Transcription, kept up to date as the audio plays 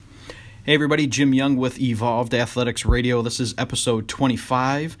Hey everybody, Jim Young with Evolved Athletics Radio. This is episode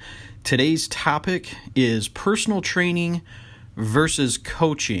 25. Today's topic is personal training versus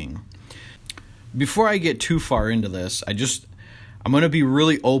coaching. Before I get too far into this, I'm going to be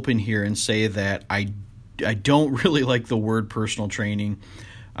really open here and say that I don't really like the word personal training.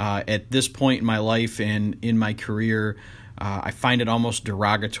 At this point in my life and in my career, I find it almost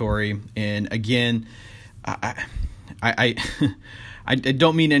derogatory. And again, I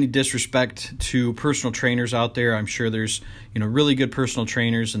don't mean any disrespect to personal trainers out there. I'm sure there's really good personal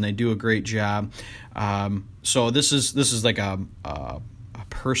trainers and they do a great job. So this is like a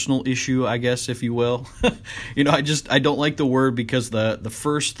personal issue, I guess, if you will. I don't like the word because the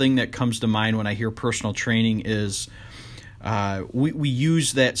first thing that comes to mind when I hear personal training is we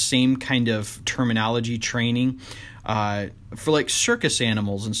use that same kind of terminology, training, for like circus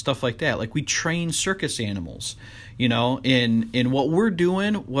animals and stuff like that. Like we train circus animals. In what we're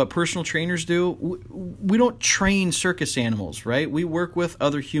doing, what personal trainers do, we don't train circus animals, right? We work with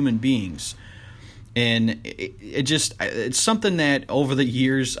other human beings. And it's something that over the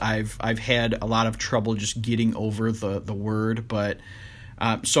years I've had a lot of trouble just getting over the word. But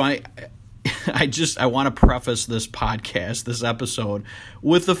so I want to preface this podcast, this episode,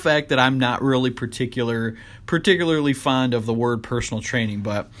 with the fact that I'm not really particularly fond of the word personal training,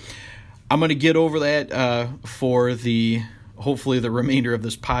 but I'm going to get over that for hopefully the remainder of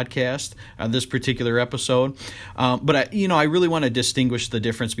this podcast, this particular episode. But I really want to distinguish the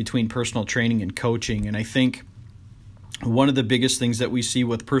difference between personal training and coaching. And I think one of the biggest things that we see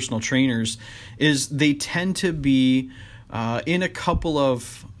with personal trainers is they tend to be in a couple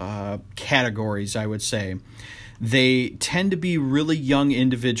of categories, I would say. They tend to be really young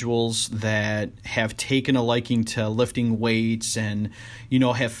individuals that have taken a liking to lifting weights and,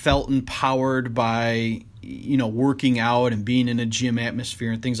 have felt empowered by, working out and being in a gym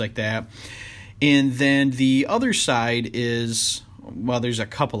atmosphere and things like that. And then the other side is, well, there's a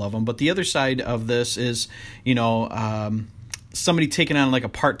couple of them, but the other side of this is, somebody taking on like a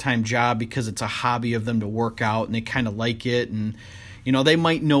part-time job because it's a hobby of them to work out and they kind of like it. And they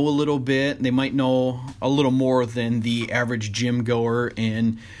might know a little bit, they might know a little more than the average gym goer,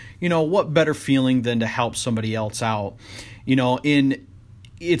 and, what better feeling than to help somebody else out.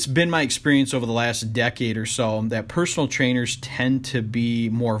 It's been my experience over the last decade or so that personal trainers tend to be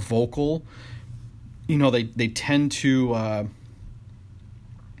more vocal. They tend to,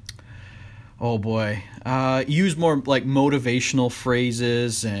 use more like motivational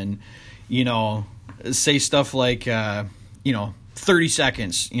phrases and, say stuff like, 30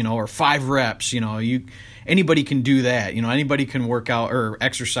 seconds, or 5 reps, anybody can do that. Anybody can work out or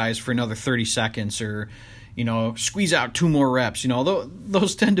exercise for another 30 seconds or, squeeze out 2 more reps.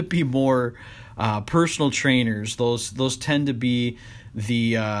 Those tend to be more personal trainers. Those tend to be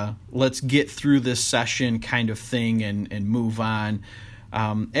the let's get through this session kind of thing and move on.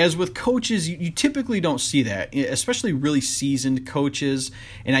 As with coaches, you typically don't see that, especially really seasoned coaches.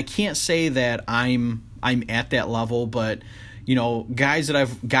 And I can't say that I'm at that level, but guys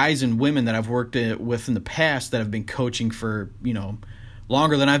and women that I've worked with in the past that have been coaching for,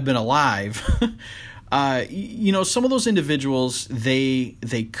 longer than I've been alive, some of those individuals,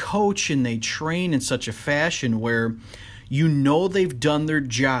 they coach and they train in such a fashion where, they've done their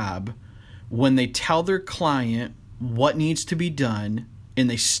job when they tell their client what needs to be done and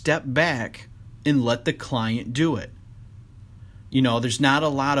they step back and let the client do it. There's not a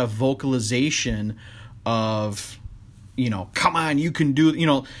lot of vocalization of, come on, you can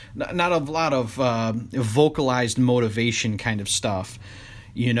do, not a lot of vocalized motivation kind of stuff.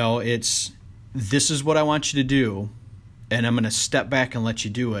 It's, this is what I want you to do, and I'm going to step back and let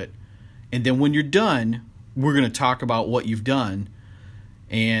you do it. And then when you're done, we're going to talk about what you've done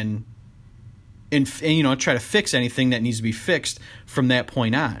and try to fix anything that needs to be fixed from that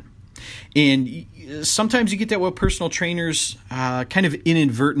point on. And sometimes you get that with personal trainers kind of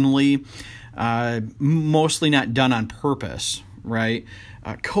inadvertently, mostly not done on purpose, right?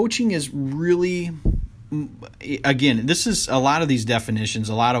 Coaching is really, again, this is a lot of these definitions.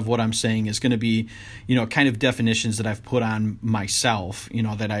 A lot of what I'm saying is going to be, kind of definitions that I've put on myself,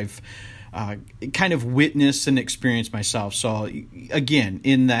 that I've kind of witnessed and experienced myself. So again,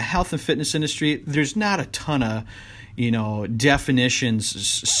 in the health and fitness industry, there's not a ton of, definitions,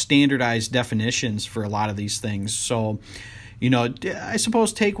 standardized definitions for a lot of these things. So, I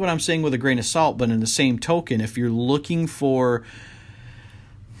suppose take what I'm saying with a grain of salt, but in the same token, if you're looking for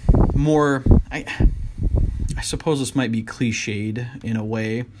more, I suppose this might be cliched in a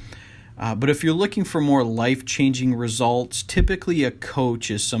way, but if you're looking for more life-changing results, typically a coach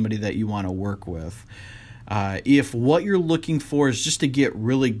is somebody that you want to work with. If what you're looking for is just to get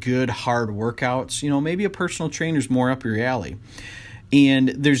really good, hard workouts, maybe a personal trainer is more up your alley. And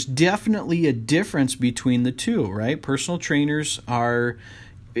there's definitely a difference between the two, right? Personal trainers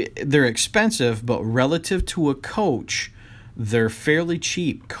they're expensive, but relative to a coach, they're fairly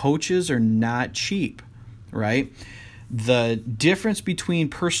cheap. Coaches are not cheap, right? The difference between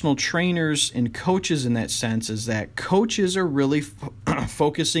personal trainers and coaches in that sense is that coaches are really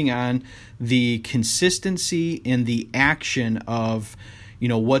focusing on the consistency and the action of,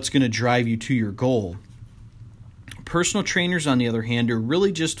 what's going to drive you to your goal. Personal trainers, on the other hand, are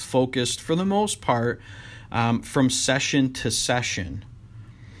really just focused, for the most part, from session to session,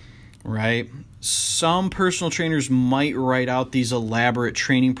 right? Some personal trainers might write out these elaborate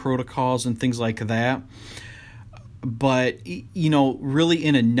training protocols and things like that. But, really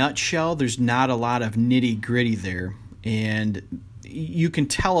in a nutshell, there's not a lot of nitty-gritty there. And you can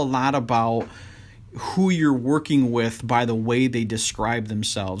tell a lot about who you're working with by the way they describe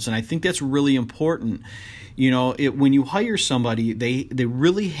themselves. And I think that's really important. When you hire somebody, they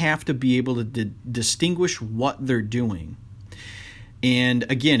really have to be able to distinguish what they're doing. And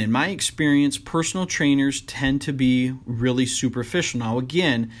again, in my experience, personal trainers tend to be really superficial. Now,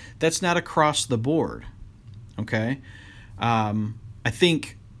 again, that's not across the board. Okay? I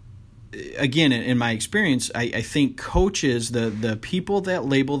think, again, in my experience, I think coaches, the people that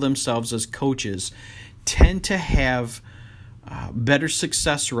label themselves as coaches, tend to have better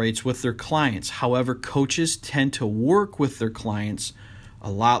success rates with their clients. However, coaches tend to work with their clients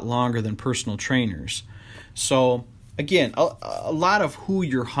a lot longer than personal trainers. So, again, a lot of who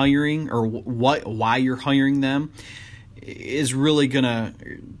you're hiring or why you're hiring them is really going to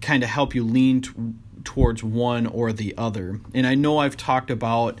kind of help you lean towards one or the other. And I know I've talked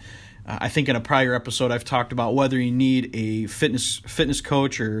about, I think in a prior episode, I've talked about whether you need a fitness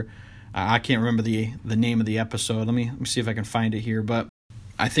coach or I can't remember the name of the episode. Let me see if I can find it here. But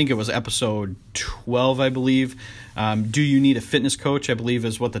I think it was episode 12, I believe. Do you need a fitness coach? I believe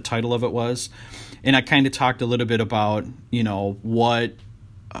is what the title of it was. And I kind of talked a little bit about, what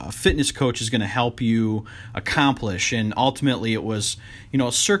a fitness coach is going to help you accomplish. And ultimately it was,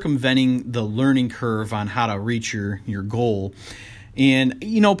 circumventing the learning curve on how to reach your goal. And,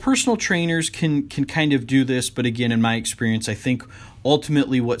 personal trainers can kind of do this. But again, in my experience, I think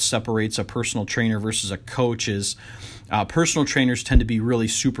ultimately what separates a personal trainer versus a coach is personal trainers tend to be really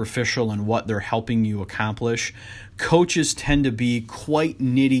superficial in what they're helping you accomplish. Coaches tend to be quite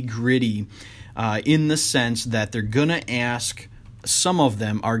nitty-gritty in the sense that they're going to ask, some of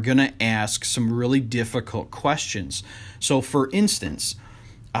them are going to ask some really difficult questions. So for instance,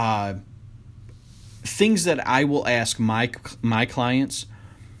 things that I will ask my clients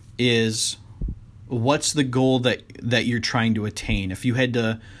is, what's the goal that you're trying to attain? If you had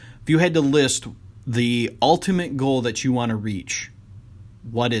to list the ultimate goal that you want to reach,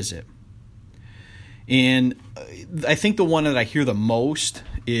 what is it? And I think the one that I hear the most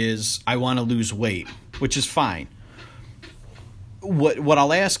is, I want to lose weight, which is fine. What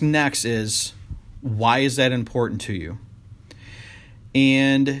I'll ask next is, why is that important to you?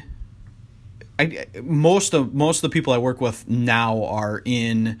 And most of the people I work with now are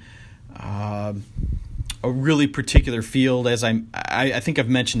in a really particular field. As I think I've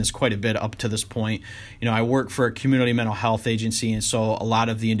mentioned this quite a bit up to this point. I work for a community mental health agency, and so a lot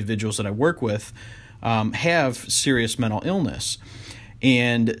of the individuals that I work with have serious mental illness,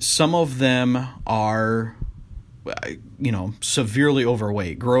 and some of them are, severely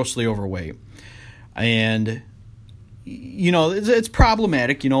overweight, grossly overweight, and it's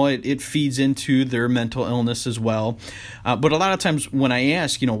problematic. It feeds into their mental illness as well. But a lot of times when I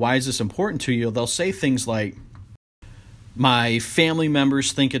ask, why is this important to you? They'll say things like, my family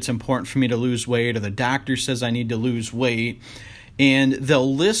members think it's important for me to lose weight, or the doctor says I need to lose weight. And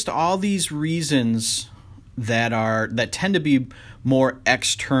they'll list all these reasons that tend to be more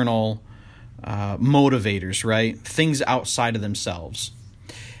external motivators, right? Things outside of themselves.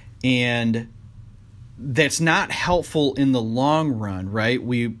 And that's not helpful in the long run, right?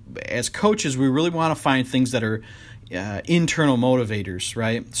 We, as coaches, we really want to find things that are internal motivators,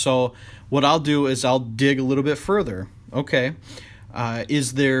 right? So what I'll do is I'll dig a little bit further. Okay,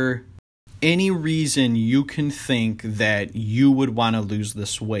 is there any reason you can think that you would want to lose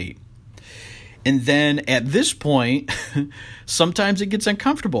this weight? And then at this point, sometimes it gets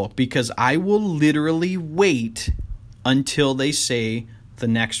uncomfortable because I will literally wait until they say the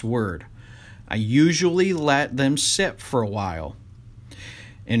next word. I usually let them sit for a while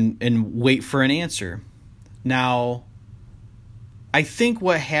and wait for an answer. Now, I think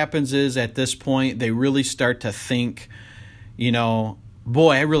what happens is at this point, they really start to think,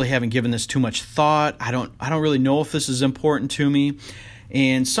 boy, I really haven't given this too much thought. I don't really know if this is important to me.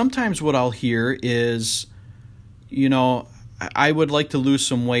 And sometimes what I'll hear is, I would like to lose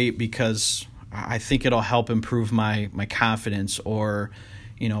some weight because I think it'll help improve my confidence, or,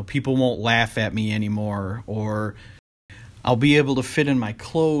 people won't laugh at me anymore, or I'll be able to fit in my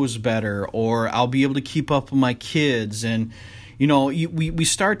clothes better, or I'll be able to keep up with my kids. And, we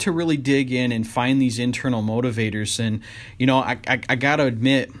start to really dig in and find these internal motivators. And, I got to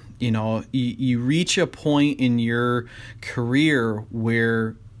admit, you reach a point in your career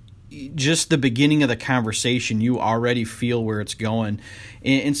where just the beginning of the conversation, you already feel where it's going.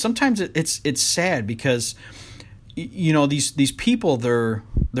 And sometimes it's sad because, these people, they're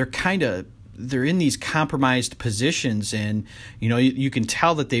in these compromised positions, and you can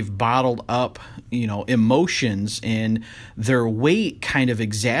tell that they've bottled up emotions, and their weight kind of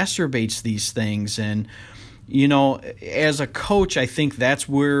exacerbates these things. And as a coach, I think that's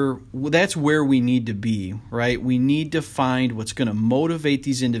where we need to be, right? We need to find what's going to motivate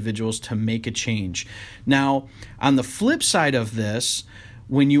these individuals to make a change. Now, on the flip side of this,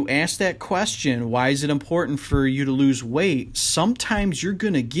 when you ask that question, why is it important for you to lose weight? Sometimes you're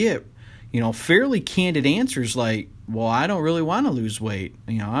going to get fairly candid answers like, well, I don't really want to lose weight.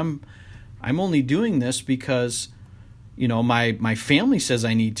 I'm only doing this because, my family says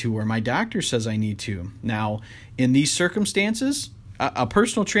I need to, or my doctor says I need to. Now, in these circumstances, a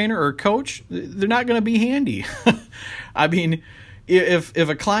personal trainer or a coach, they're not going to be handy. I mean, if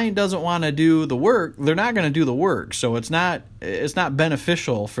a client doesn't want to do the work, they're not going to do the work. So it's not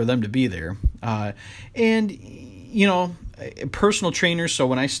beneficial for them to be there. Personal trainers. So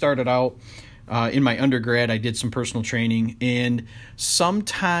when I started out in my undergrad, I did some personal training, and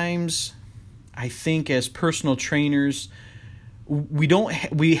sometimes I think as personal trainers,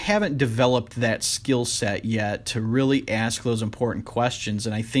 we haven't developed that skill set yet to really ask those important questions.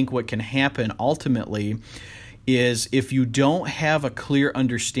 And I think what can happen ultimately is if you don't have a clear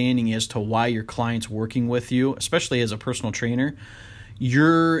understanding as to why your client's working with you, especially as a personal trainer,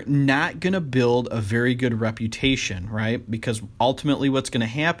 you're not going to build a very good reputation, right? Because ultimately what's going to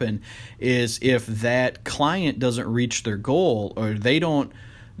happen is if that client doesn't reach their goal, or they don't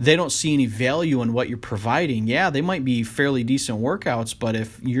see any value in what you're providing, yeah, they might be fairly decent workouts, but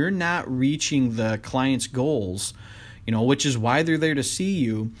if you're not reaching the client's goals, which is why they're there to see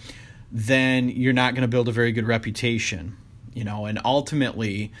you, then you're not going to build a very good reputation, and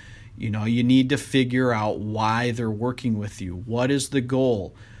ultimately, you need to figure out why they're working with you. What is the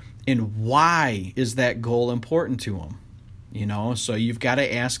goal? And why is that goal important to them? So you've got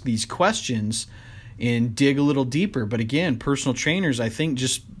to ask these questions and dig a little deeper. But again, personal trainers, I think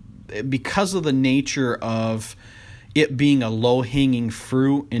just because of the nature of it being a low-hanging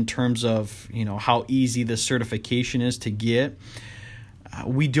fruit in terms of, how easy the certification is to get,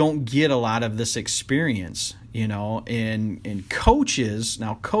 we don't get a lot of this experience, and coaches.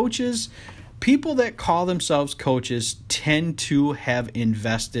 Now, coaches, people that call themselves coaches tend to have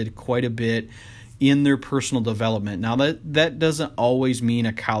invested quite a bit in their personal development. Now, that doesn't always mean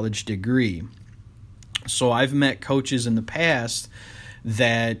a college degree. So I've met coaches in the past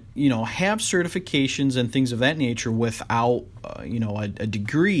that, have certifications and things of that nature without, a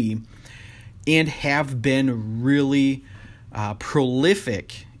degree, and have been really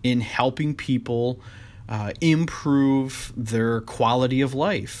prolific in helping people improve their quality of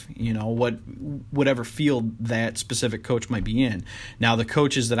life, whatever field that specific coach might be in. Now, the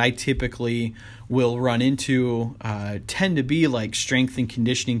coaches that I typically will run into tend to be like strength and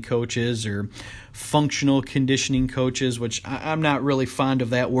conditioning coaches or functional conditioning coaches, which I'm not really fond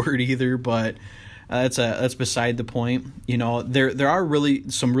of that word either, but that's beside the point. There are really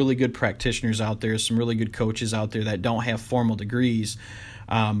some really good practitioners out there, some really good coaches out there that don't have formal degrees.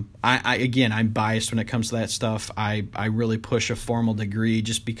 I'm biased when it comes to that stuff. I really push a formal degree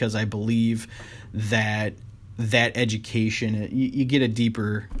just because I believe that education, you get a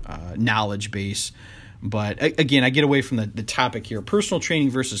deeper knowledge base. But again, I get away from the topic here. Personal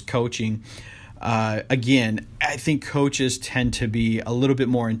training versus coaching. Again, I think coaches tend to be a little bit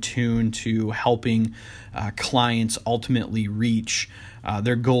more in tune to helping clients ultimately reach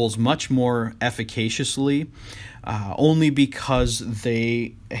their goals much more efficaciously, only because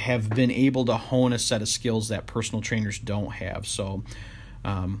they have been able to hone a set of skills that personal trainers don't have. So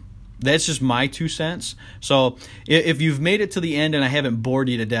that's just my 2 cents. So if you've made it to the end and I haven't bored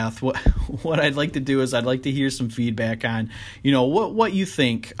you to death, what I'd like to do is I'd like to hear some feedback on, what you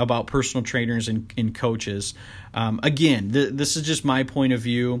think about personal trainers and coaches. Again, this is just my point of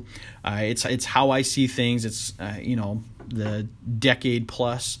view. It's how I see things. It's, the decade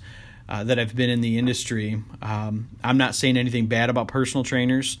plus that have been in the industry. I'm not saying anything bad about personal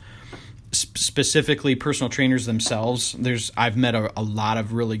trainers, specifically personal trainers themselves. I've met a lot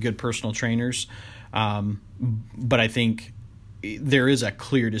of really good personal trainers, but I think there is a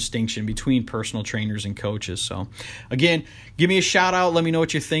clear distinction between personal trainers and coaches. So, again, give me a shout out. Let me know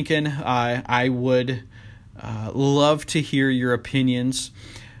what you're thinking. I would love to hear your opinions.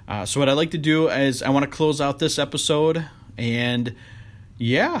 So what I'd like to do is I want to close out this episode, and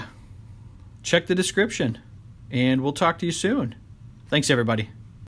check the description, and we'll talk to you soon. Thanks, everybody.